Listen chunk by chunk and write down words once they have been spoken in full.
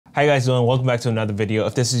How you guys doing? Welcome back to another video.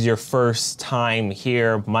 If this is your first time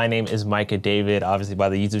here, my name is Micah David, obviously by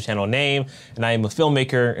the YouTube channel name, and I am a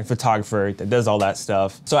filmmaker and photographer that does all that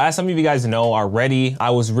stuff. So as some of you guys know already, I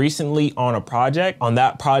was recently on a project. On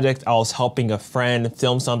that project, I was helping a friend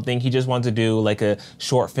film something. He just wanted to do like a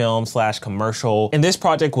short film slash commercial. And this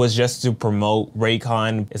project was just to promote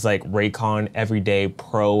Raycon. It's like Raycon Everyday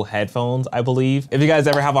Pro headphones, I believe. If you guys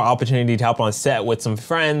ever have an opportunity to help on set with some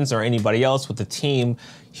friends or anybody else with the team,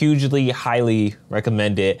 hugely, highly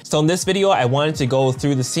recommend it. So in this video, I wanted to go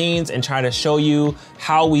through the scenes and try to show you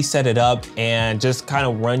how we set it up and just kind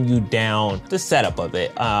of run you down the setup of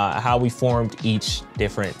it, how we formed each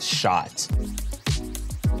different shot.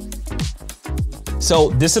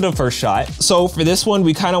 So this is the first shot. So for this one,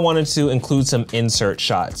 we kind of wanted to include some insert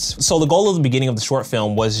shots. So the goal of the beginning of the short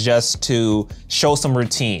film was just to show some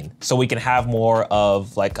routine so we can have more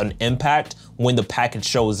of like an impact when the package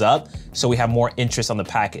shows up, so we have more interest on the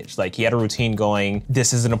package. Like he had a routine going,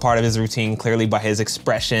 this isn't a part of his routine clearly by his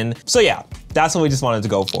expression. So yeah, that's what we just wanted to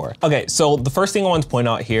go for. Okay, so the first thing I want to point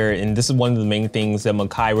out here, and this is one of the main things that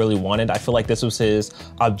Mikai really wanted, I feel like this was his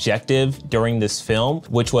objective during this film,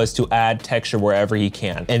 which was to add texture wherever he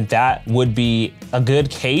can. And that would be a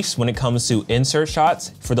good case when it comes to insert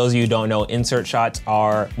shots. For those of you who don't know, insert shots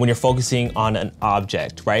are when you're focusing on an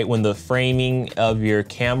object, right? When the framing of your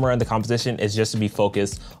camera and the composition is just to be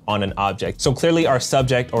focused on an object. So clearly our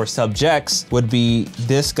subject or subjects would be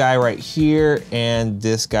this guy right here and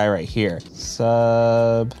this guy right here.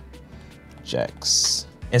 Subjects.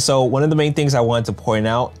 And so one of the main things I wanted to point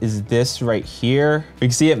out is this right here. You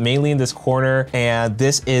can see it mainly in this corner, and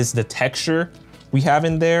this is the texture we have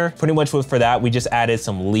in there. Pretty much for that, we just added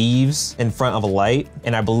some leaves in front of a light.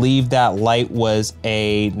 And I believe that light was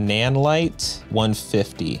a Nanlite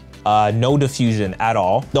 150. No diffusion at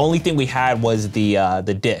all. The only thing we had was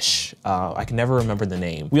the dish. I can never remember the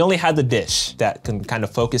name. We only had the dish that can kind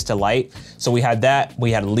of focus to light. So we had that,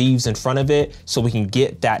 we had leaves in front of it so we can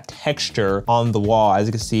get that texture on the wall. As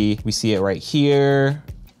you can see, we see it right here,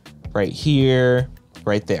 right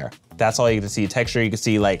there. That's all you can see, texture. You can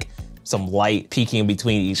see like some light peeking in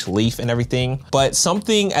between each leaf and everything. But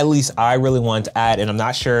something at least I really wanted to add, and I'm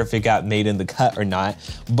not sure if it got made in the cut or not,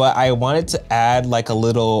 but I wanted to add like a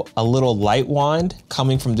little light wand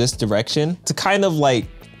coming from this direction to kind of like,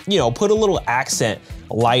 you know, put a little accent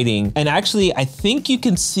lighting. And actually, I think you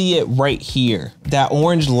can see it right here. That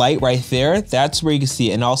orange light right there, that's where you can see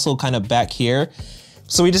it. And also kind of back here.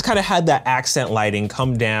 So we just kind of had that accent lighting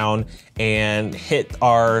come down and hit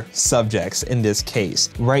our subjects in this case.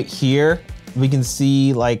 Right here, we can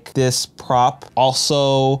see like this prop.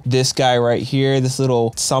 Also, this guy right here, this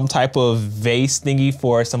little, some type of vase thingy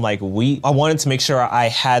for some like wheat. I wanted to make sure I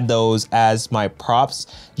had those as my props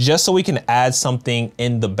just so we can add something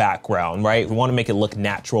in the background, right? We want to make it look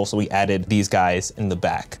natural, so we added these guys in the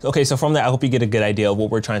back. Okay, so from that, I hope you get a good idea of what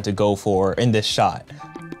we're trying to go for in this shot.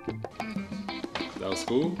 That was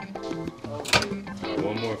cool.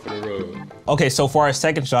 One more for the road. Okay, so for our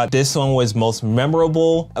second shot, this one was most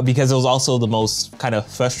memorable because it was also the most kind of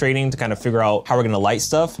frustrating to kind of figure out how we're gonna light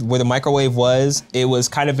stuff. Where the microwave was, it was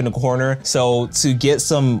kind of in a corner. So to get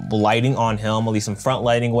some lighting on him, at least some front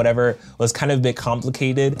lighting, whatever, was kind of a bit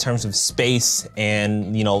complicated in terms of space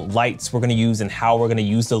and, you know, lights we're gonna use and how we're gonna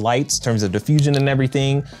use the lights in terms of diffusion and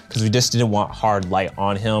everything, because we just didn't want hard light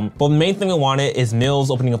on him. But the main thing we wanted is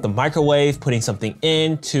Mills opening up the microwave, putting something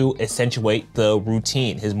in to accentuate the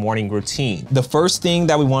routine, his morning routine. The first thing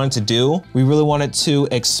that we wanted to do, we really wanted to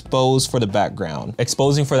expose for the background.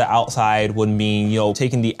 Exposing for the outside would mean, you know,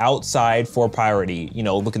 taking the outside for priority. You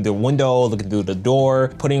know, looking through the window, looking through the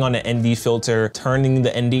door, putting on an ND filter, turning the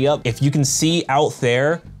ND up. If you can see out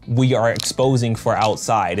there, we are exposing for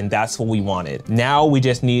outside, and that's what we wanted. Now we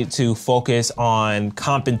just need to focus on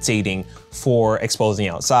compensating for exposing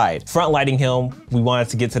outside. Front lighting him, we wanted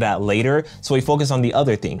to get to that later, so we focus on the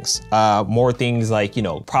other things. More things like, you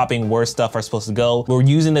know, propping where stuff are supposed to go. We're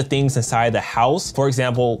using the things inside the house. For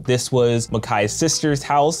example, this was Mikai's sister's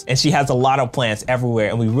house, and she has a lot of plants everywhere,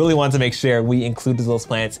 and we really wanted to make sure we included those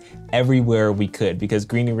plants everywhere we could because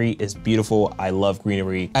greenery is beautiful. I love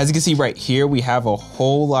greenery. As you can see right here, we have a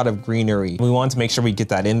whole lot of greenery. We wanted to make sure we get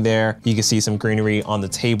that in there. You can see some greenery on the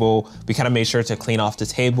table. We kind of made sure to clean off the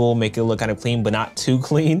table, make it look kind of clean, but not too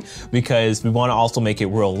clean, because we want to also make it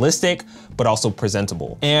realistic, but also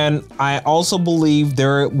presentable. And I also believe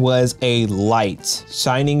there was a light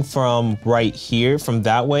shining from right here, from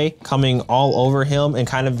that way, coming all over him and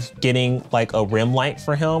kind of getting like a rim light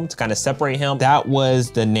for him to kind of separate him. That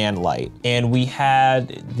was the NAND light. And we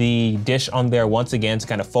had the dish on there once again to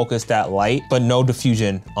kind of focus that light, but no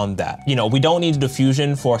diffusion on that. You know, we don't need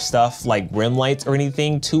diffusion for stuff like rim lights or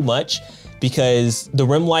anything too much, because the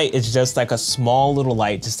rim light is just like a small little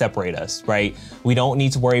light to separate us, right? We don't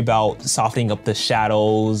need to worry about softening up the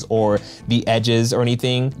shadows or the edges or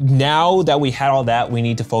anything. Now that we had all that, we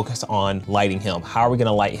need to focus on lighting him. How are we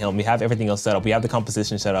gonna light him? We have everything else set up. We have the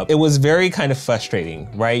composition set up. It was very kind of frustrating,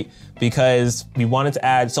 right? Because we wanted to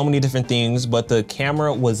add so many different things, but the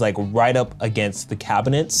camera was like right up against the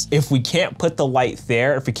cabinets. If we can't put the light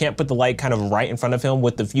there, if we can't put the light kind of right in front of him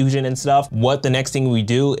with the fusion and stuff, what the next thing we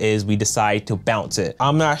do is we decide to bounce it.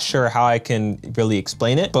 I'm not sure how I can really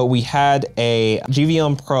explain it, but we had a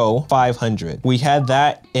GVM Pro 500. We had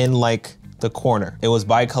that in like the corner. It was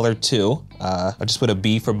bicolor too. I just put a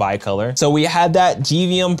B for bicolor. So we had that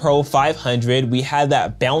GVM Pro 500. We had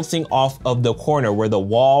that bouncing off of the corner where the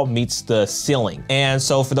wall meets the ceiling. And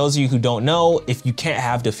so for those of you who don't know, if you can't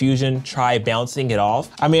have diffusion, try bouncing it off.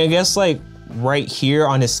 I mean, I guess like right here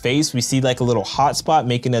on his face, we see like a little hot spot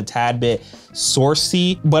making a tad bit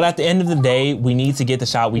sourcey, but at the end of the day, we need to get the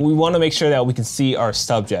shot. We want to make sure that we can see our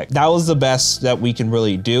subject. That was the best that we can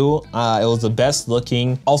really do. It was the best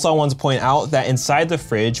looking. Also, I want to point out that inside the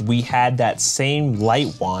fridge, we had that same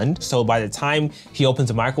light wand. So by the time he opens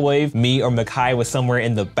the microwave, me or Mikai was somewhere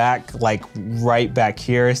in the back, like right back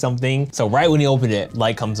here or something. So right when he opened it,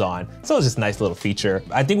 light comes on. So it was just a nice little feature.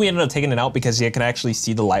 I think we ended up taking it out because you can actually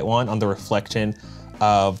see the light wand on the reflection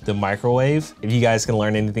of the microwave. If you guys can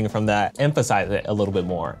learn anything from that, emphasize it a little bit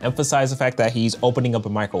more. Emphasize the fact that he's opening up a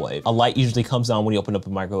microwave. A light usually comes on when you open up a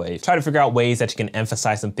microwave. Try to figure out ways that you can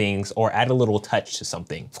emphasize some things or add a little touch to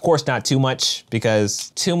something. Of course, not too much, because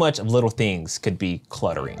too much of little things could be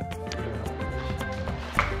cluttering.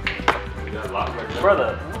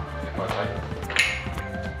 Brother.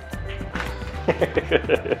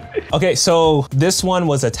 Okay, so this one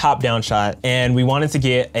was a top-down shot, and we wanted to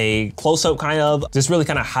get a close-up kind of, just really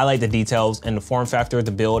kind of highlight the details and the form factor,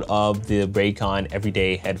 the build of the Raycon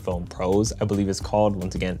Everyday Headphone Pros, I believe it's called.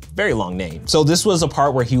 Once again, very long name. So this was a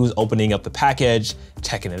part where he was opening up the package,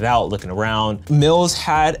 checking it out, looking around. Mills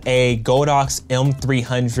had a Godox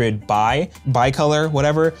M300 bicolor,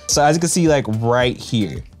 whatever. So as you can see, like right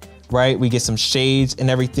here, right? We get some shades and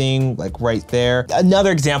everything like right there. Another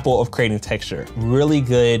example of creating texture. Really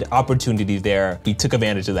good opportunity there. We took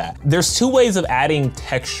advantage of that. There's two ways of adding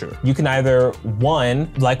texture. You can either, one,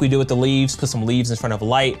 like we did with the leaves, put some leaves in front of a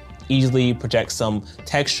light, easily project some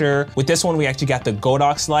texture. With this one, we actually got the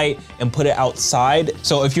Godox light and put it outside.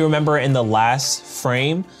 So if you remember in the last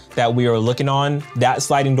frame that we were looking on, that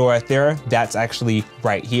sliding door right there, that's actually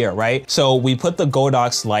right here, right? So we put the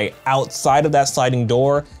Godox light outside of that sliding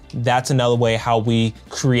door. That's another way how we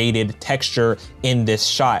created texture in this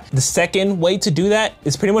shot. The second way to do that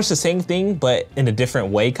is pretty much the same thing, but in a different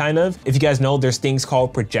way, kind of. If you guys know, there's things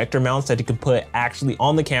called projector mounts that you can put actually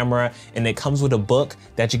on the camera, and it comes with a book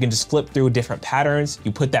that you can just flip through different patterns.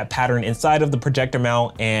 You put that pattern inside of the projector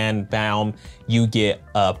mount, and bam, you get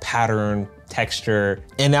a pattern texture.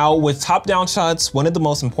 And now with top-down shots, one of the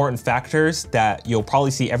most important factors that you'll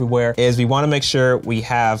probably see everywhere is we want to make sure we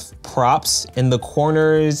have props in the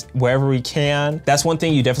corners wherever we can. That's one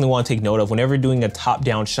thing you definitely want to take note of. Whenever you're doing a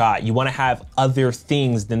top-down shot, you want to have other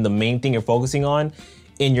things than the main thing you're focusing on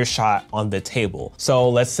in your shot on the table. So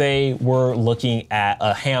let's say we're looking at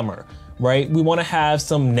a hammer, right? We want to have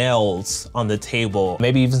some nails on the table,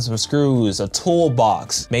 maybe even some screws, a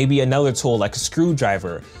toolbox, maybe another tool like a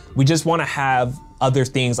screwdriver. We just want to have other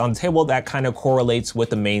things on the table that kind of correlates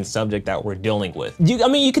with the main subject that we're dealing with. I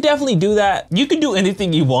mean, you could definitely do that. You can do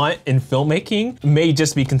anything you want in filmmaking. It may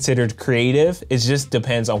just be considered creative. It just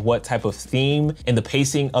depends on what type of theme and the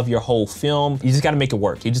pacing of your whole film. You just got to make it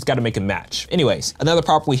work. You just got to make it match. Anyways, another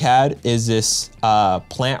prop we had is this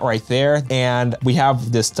plant right there, and we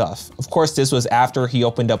have this stuff. Of course, this was after he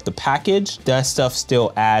opened up the package. That stuff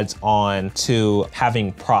still adds on to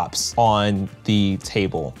having props on the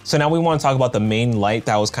table. So now we want to talk about the main light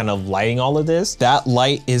that was kind of lighting all of this. That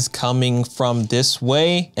light is coming from this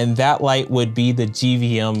way, and that light would be the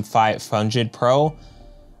GVM 500 Pro.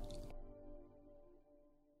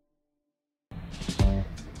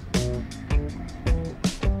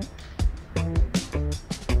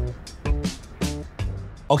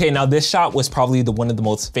 Okay, now this shot was probably one of the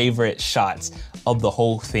most favorite shots of the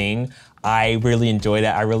whole thing. I really enjoyed it.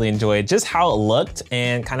 I really enjoyed just how it looked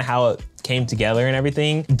and kind of how it came together and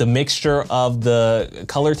everything. The mixture of the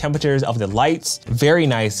color temperatures of the lights, very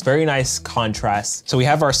nice contrast. So we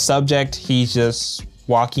have our subject, he's just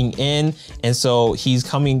walking in, and so he's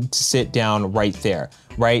coming to sit down right there,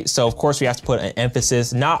 right? So of course we have to put an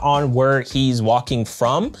emphasis not on where he's walking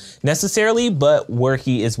from necessarily, but where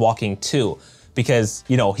he is walking to, because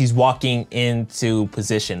you know he's walking into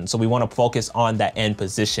position. So we want to focus on that end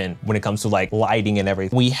position when it comes to like lighting and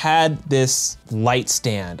everything. We had this light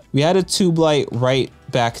stand. We had a tube light right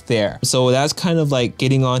back there. So that's kind of like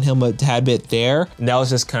getting on him a tad bit there. And that was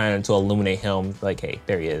just kind of to illuminate him, like, hey,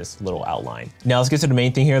 there he is, little outline. Now let's get to the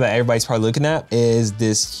main thing here that everybody's probably looking at is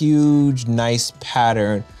this huge, nice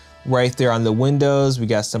pattern right there on the windows. We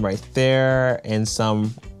got some right there and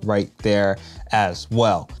some right there as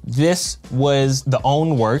well. This was the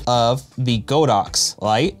own work of the Godox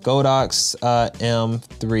light, Godox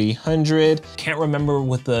M300. Can't remember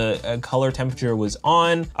what the color temperature was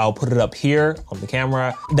on. I'll put it up here on the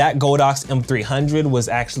camera. That Godox M300 was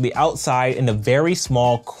actually outside in a very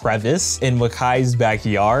small crevice in Mikai's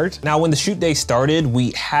backyard. Now, when the shoot day started,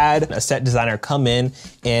 we had a set designer come in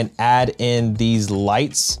and add in these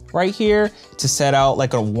lights right here to set out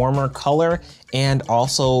like a warmer color, and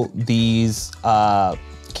also these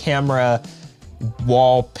camera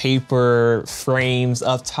wallpaper frames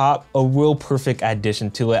up top, a real perfect addition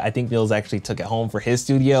to it. I think Mills actually took it home for his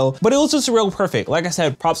studio, but it was just real perfect. Like I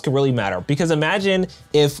said, props can really matter, because imagine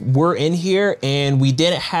if we're in here and we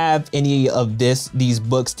didn't have any of these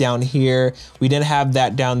books down here, we didn't have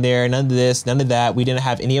that down there, none of this, none of that, we didn't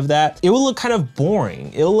have any of that. It would look kind of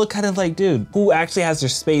boring. It would look kind of like, dude, who actually has their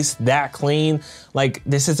space that clean? Like,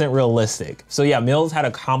 this isn't realistic. So yeah, Mills had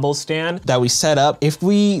a combo stand that we set up. If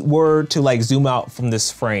we were to like zoom out from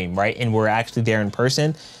this frame, right, and we're actually there in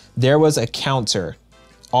person, there was a counter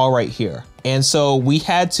all right here. And so we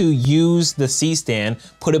had to use the C-stand,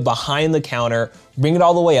 put it behind the counter, bring it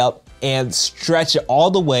all the way up and stretch it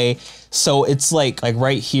all the way. So it's like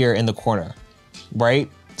right here in the corner, right?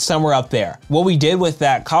 Somewhere up there. What we did with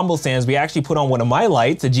that combo stands, we actually put on one of my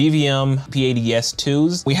lights, the GVM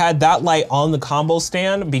P80S2s. We had that light on the combo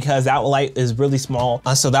stand because that light is really small.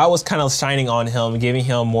 So that was kind of shining on him, giving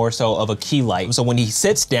him more so of a key light. So when he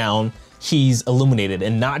sits down, he's illuminated,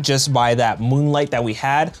 and not just by that moonlight that we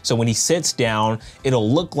had. So when he sits down, it'll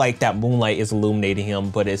look like that moonlight is illuminating him,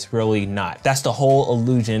 but it's really not. That's the whole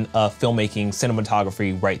illusion of filmmaking,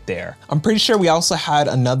 cinematography right there. I'm pretty sure we also had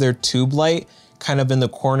another tube light kind of in the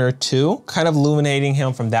corner too, kind of illuminating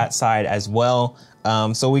him from that side as well.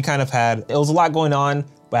 So we kind of had, it was a lot going on,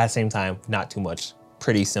 but at the same time, not too much.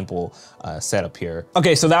 Pretty simple setup here.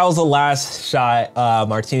 Okay, so that was the last shot,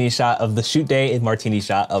 martini shot of the shoot day and martini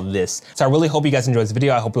shot of this. So I really hope you guys enjoyed this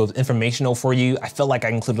video. I hope it was informational for you. I felt like I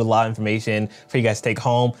included a lot of information for you guys to take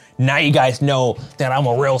home. Now you guys know that I'm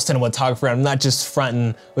a real cinematographer. I'm not just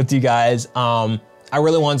fronting with you guys. I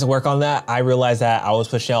really wanted to work on that. I realized that I was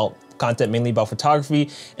pushing out content mainly about photography,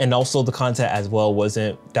 and also the content as well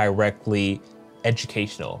wasn't directly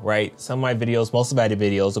educational, right? Some of my videos, most of my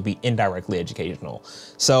videos will be indirectly educational.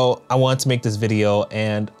 So I wanted to make this video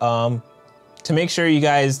and to make sure you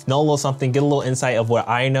guys know a little something, get a little insight of what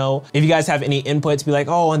I know. If you guys have any input to be like,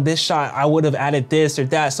 oh, on this shot, I would have added this or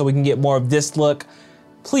that so we can get more of this look,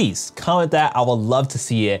 please comment that. I would love to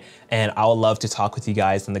see it, and I would love to talk with you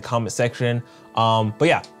guys in the comment section. But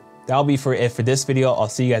yeah, that'll be for it for this video. I'll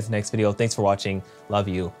see you guys in the next video. Thanks for watching. Love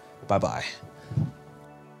you. Bye-bye.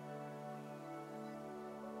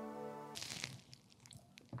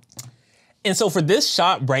 And so for this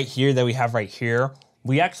shot right here that we have right here,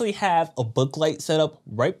 we actually have a book light set up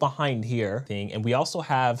right behind here thing. And we also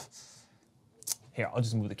have, here, I'll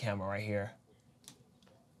just move the camera right here.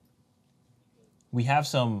 We have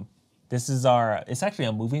some, this is our, it's actually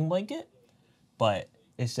a moving blanket, but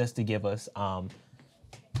it's just to give us some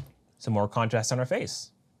more contrast on our face.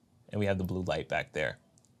 And we have the blue light back there.